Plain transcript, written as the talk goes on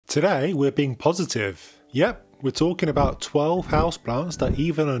Today we're being positive. Yep, we're talking about 12 houseplants that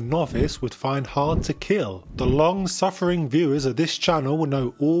even a novice would find hard to kill. The long-suffering viewers of this channel will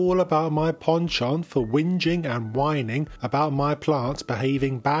know all about my penchant for whinging and whining about my plants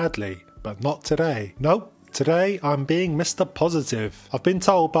behaving badly, but not today. Nope. Today I'm being Mr. Positive. I've been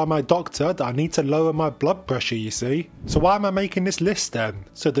told by my doctor that I need to lower my blood pressure, you see. So why am I making this list then?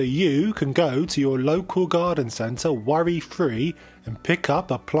 So that you can go to your local garden centre worry-free and pick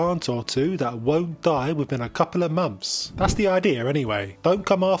up a plant or two that won't die within a couple of months. That's the idea anyway. Don't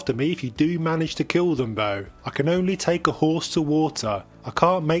come after me if you do manage to kill them though. I can only take a horse to water. I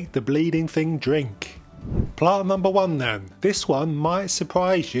can't make the bleeding thing drink. Plant number 1 then. This one might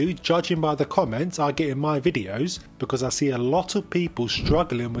surprise you judging by the comments I get in my videos, because I see a lot of people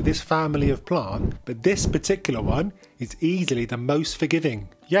struggling with this family of plant, but this particular one is easily the most forgiving.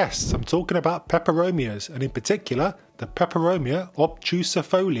 Yes, I'm talking about peperomias, and in particular the Peperomia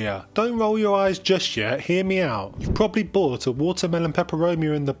obtusifolia. Don't roll your eyes just yet, hear me out. You've probably bought a watermelon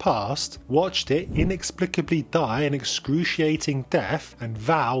peperomia in the past, watched it inexplicably die an excruciating death, and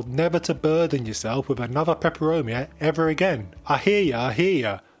vowed never to burden yourself with another peperomia ever again. I hear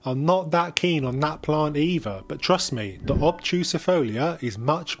ya. I'm not that keen on that plant either, but trust me, the obtusifolia is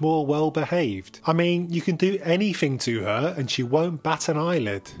much more well behaved. I mean, you can do anything to her and she won't bat an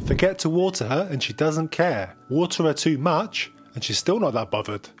eyelid. Forget to water her and she doesn't care. Water her too much and she's still not that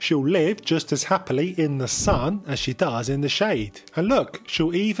bothered. She'll live just as happily in the sun as she does in the shade. And look,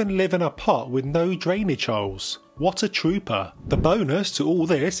 she'll even live in a pot with no drainage holes. What a trooper. The bonus to all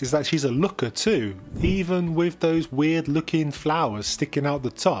this is that she's a looker too, even with those weird looking flowers sticking out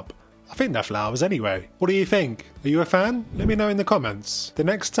the top. I think they're flowers anyway. What do you think? Are you a fan? Let me know in the comments. The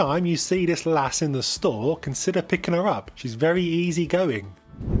next time you see this lass in the store, consider picking her up. She's very easy going.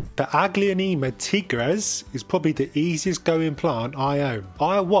 The Aglaonema tigres is probably the easiest going plant I own.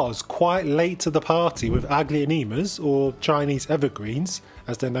 I was quite late to the party with Aglaonemas, or Chinese evergreens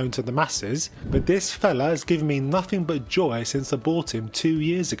as they're known to the masses, but this fella has given me nothing but joy since I bought him 2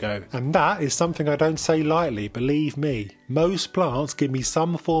 years ago. And that is something I don't say lightly, believe me. Most plants give me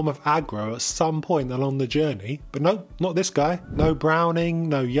some form of aggro at some point along the journey, but nope, not this guy. No browning,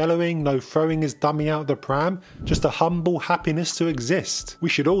 no yellowing, no throwing his dummy out the pram, just a humble happiness to exist. We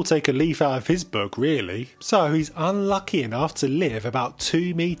should all take a leaf out of his book, really. So he's unlucky enough to live about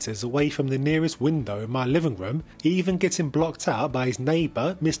 2 meters away from the nearest window in my living room, even getting blocked out by his neighbour,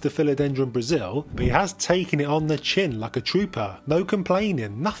 Mr. Philodendron Brazil, but he has taken it on the chin like a trooper. No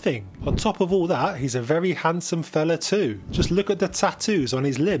complaining, nothing. On top of all that, he's a very handsome fella too. Just look at the tattoos on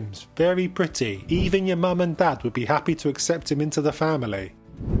his limbs, very pretty. Even your mum and dad would be happy to accept him into the family.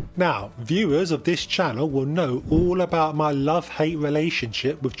 Now, viewers of this channel will know all about my love-hate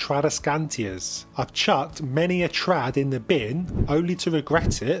relationship with Tradescantias. I've chucked many a trad in the bin, only to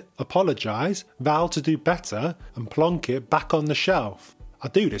regret it, apologise, vow to do better, and plonk it back on the shelf. I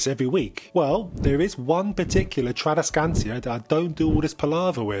do this every week. Well, there is one particular Tradescantia that I don't do all this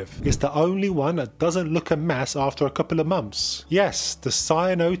palaver with. It's the only one that doesn't look a mess after a couple of months. Yes, the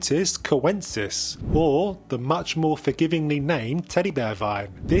Cyanotis coensis, or the much more forgivingly named teddy bear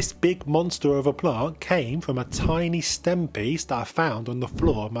vine. This big monster of a plant came from a tiny stem piece that I found on the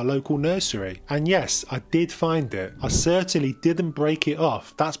floor of my local nursery. And yes, I did find it. I certainly didn't break it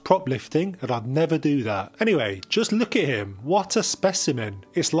off. That's prop lifting and I'd never do that. Anyway, just look at him. What a specimen.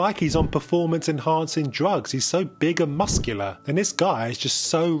 It's like he's on performance enhancing drugs. He's so big and muscular, and this guy is just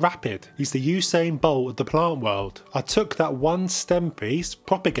so rapid. He's the Usain Bolt of the plant world. I took that one stem piece,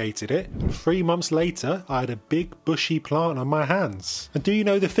 propagated it, and 3 months later I had a big bushy plant on my hands. And do you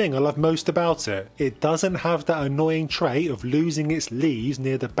know the thing I love most about it? It doesn't have that annoying trait of losing its leaves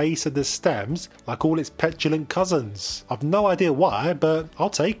near the base of the stems like all its petulant cousins. I've no idea why, but I'll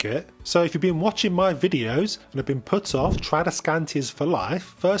take it. So if you've been watching my videos and have been put off Tradescantias for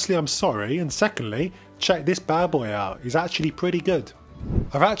life, firstly I'm sorry, and secondly, check this bad boy out, he's actually pretty good.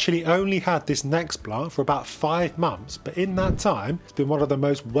 I've actually only had this next plant for about 5 months, but in that time, he's been one of the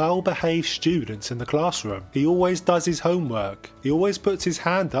most well-behaved students in the classroom. He always does his homework. He always puts his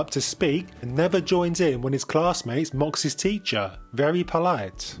hand up to speak and never joins in when his classmates mocks his teacher. Very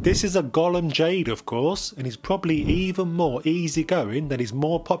polite. This is a Gollum Jade, of course, and he's probably even more easygoing than his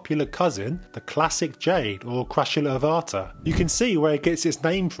more popular cousin, the classic Jade, or Crassula ovata. You can see where it gets its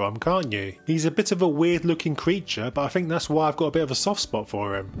name from, can't you? He's a bit of a weird looking creature, but I think that's why I've got a bit of a soft spot for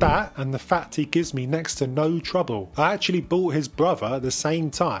for him. That and the fact he gives me next to no trouble. I actually bought his brother at the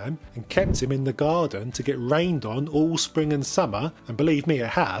same time and kept him in the garden to get rained on all spring and summer, and believe me, it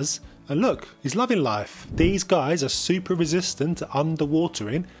has. And look, he's loving life. These guys are super resistant to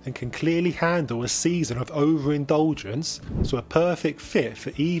underwatering and can clearly handle a season of overindulgence, so a perfect fit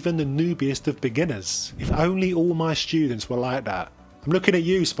for even the noobiest of beginners. If only all my students were like that. I'm looking at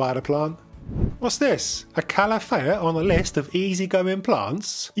you, spider plant. What's this? A calathea on a list of easygoing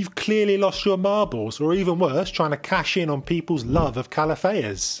plants? You've clearly lost your marbles, or even worse, trying to cash in on people's love of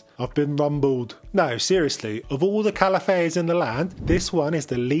calatheas. I've been rumbled. No, seriously, of all the calatheas in the land, this one is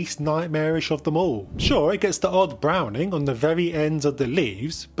the least nightmarish of them all. Sure, it gets the odd browning on the very ends of the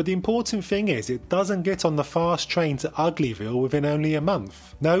leaves, but the important thing is it doesn't get on the fast train to Uglyville within only a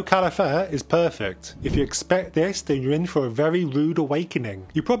month. No calathea is perfect. If you expect this, then you're in for a very rude awakening.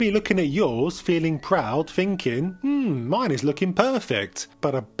 You're probably looking at yours, feeling proud, thinking, mine is looking perfect.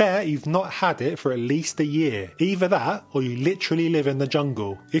 But I bet you've not had it for at least a year. Either that, or you literally live in the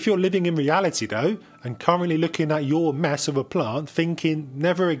jungle. If you're living in reality though, and currently looking at your mess of a plant thinking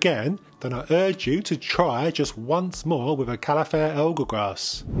never again, then I urge you to try just once more with a calathea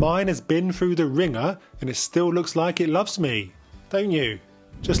eldergrass. Mine has been through the ringer and it still looks like it loves me, don't you?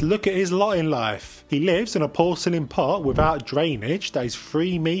 Just look at his lot in life. He lives in a porcelain pot without drainage that is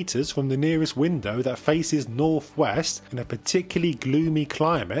 3 meters from the nearest window that faces northwest in a particularly gloomy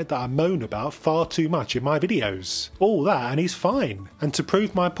climate that I moan about far too much in my videos. All that and he's fine. And to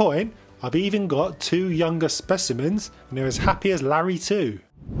prove my point, I've even got 2 younger specimens and they're as happy as Larry too.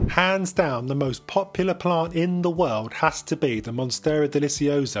 Hands down, the most popular plant in the world has to be the Monstera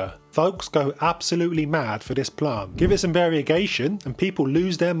deliciosa. Folks go absolutely mad for this plant. Give it some variegation and people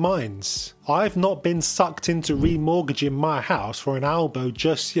lose their minds. I've not been sucked into remortgaging my house for an elbow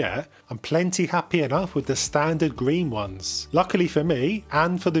just yet. I'm plenty happy enough with the standard green ones. Luckily for me,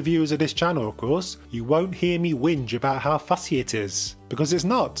 and for the viewers of this channel of course, you won't hear me whinge about how fussy it is. Because it's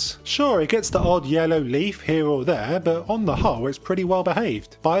not. Sure, it gets the odd yellow leaf here or there, but on the whole it's pretty well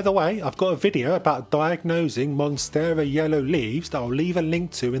behaved. By the way, I've got a video about diagnosing Monstera yellow leaves that I'll leave a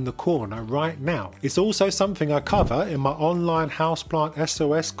link to in the corner right now. It's also something I cover in my online houseplant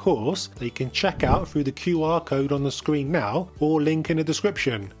SOS course that you can check out through the QR code on the screen now, or link in the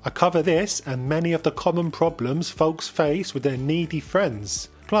description. I cover this and many of the common problems folks face with their needy friends.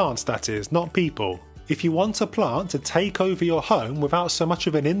 Plants that is, not people. If you want a plant to take over your home without so much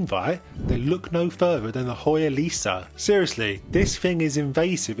of an invite, then look no further than the Hoya Lisa. Seriously, this thing is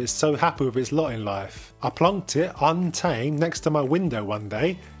invasive, it's so happy with its lot in life. I plonked it untamed next to my window one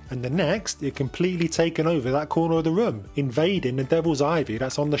day, and the next it completely taken over that corner of the room, invading the devil's ivy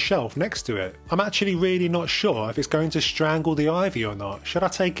that's on the shelf next to it. I'm actually really not sure if it's going to strangle the ivy or not. Should I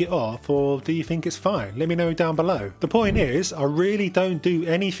take it off, or do you think it's fine? Let me know down below. The point is, I really don't do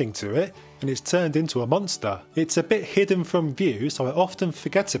anything to it, and it's turned into a monster. It's a bit hidden from view, so I often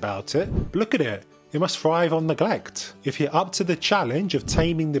forget about it, but look at it. It must thrive on neglect. If you're up to the challenge of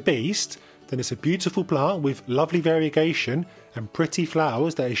taming the beast, then it's a beautiful plant with lovely variegation and pretty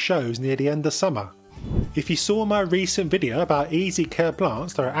flowers that it shows near the end of summer. If you saw my recent video about easy care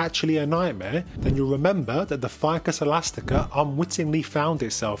plants that are actually a nightmare, then you'll remember that the Ficus elastica unwittingly found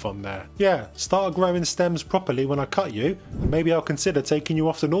itself on there. Yeah, start growing stems properly when I cut you, and maybe I'll consider taking you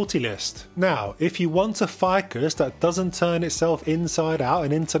off the naughty list. Now, if you want a ficus that doesn't turn itself inside out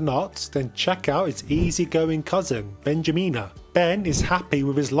and into knots, then check out its easygoing cousin, Benjamina. Ben is happy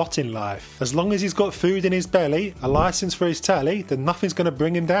with his lot in life. As long as he's got food in his belly, a license for his telly, then nothing's going to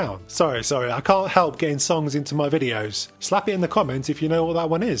bring him down. Sorry, I can't help getting songs into my videos. Slap it in the comments if you know what that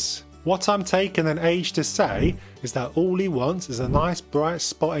one is. What I'm taking an age to say is that all he wants is a nice bright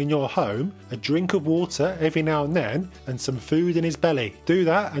spot in your home, a drink of water every now and then, and some food in his belly. Do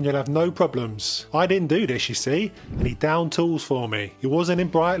that and you'll have no problems. I didn't do this, you see, and he downed tools for me. He wasn't in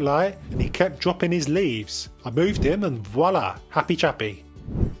bright light and he kept dropping his leaves. I moved him and voila, happy chappy.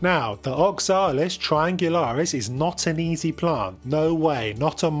 Now, the Oxalis triangularis is not an easy plant. No way,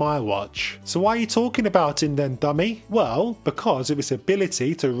 not on my watch. So why are you talking about him then, dummy? Well, because of its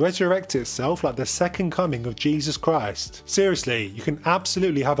ability to resurrect itself like the second coming of Jesus Christ. Seriously, you can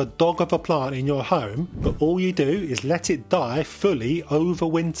absolutely have a dog of a plant in your home, but all you do is let it die fully over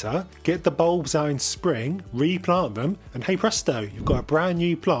winter, get the bulbs out in spring, replant them, and hey presto, you've got a brand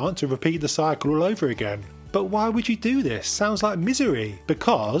new plant to repeat the cycle all over again. But why would you do this? Sounds like misery.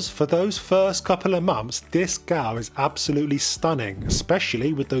 Because for those first couple of months, this gal is absolutely stunning,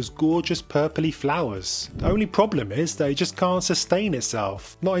 especially with those gorgeous purpley flowers. The only problem is that it just can't sustain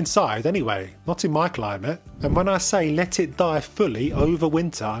itself. Not inside anyway, not in my climate. And when I say let it die fully over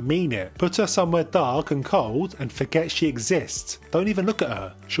winter, I mean it. Put her somewhere dark and cold and forget she exists. Don't even look at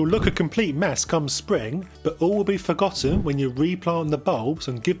her. She'll look a complete mess come spring, but all will be forgotten when you replant the bulbs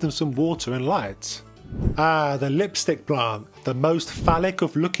and give them some water and light. Ah, the lipstick plant, the most phallic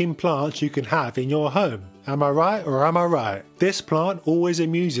of looking plants you can have in your home. Am I right or am I right? This plant always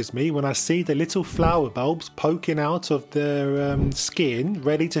amuses me when I see the little flower bulbs poking out of their skin,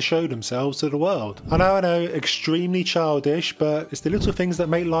 ready to show themselves to the world. I know, extremely childish, but it's the little things that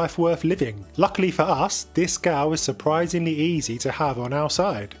make life worth living. Luckily for us, this gal is surprisingly easy to have on our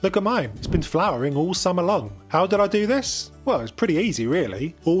side. Look at mine, it's been flowering all summer long. How did I do this? Well, it's pretty easy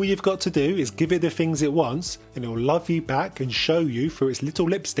really. All you've got to do is give it the things it wants and it'll love you back and show you through its little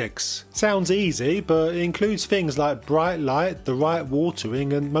lipsticks. Sounds easy, but it includes things like bright light, the right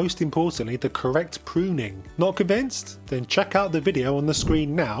watering and most importantly the correct pruning. Not convinced? Then check out the video on the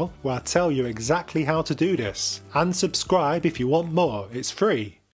screen now where I tell you exactly how to do this. And subscribe if you want more, it's free.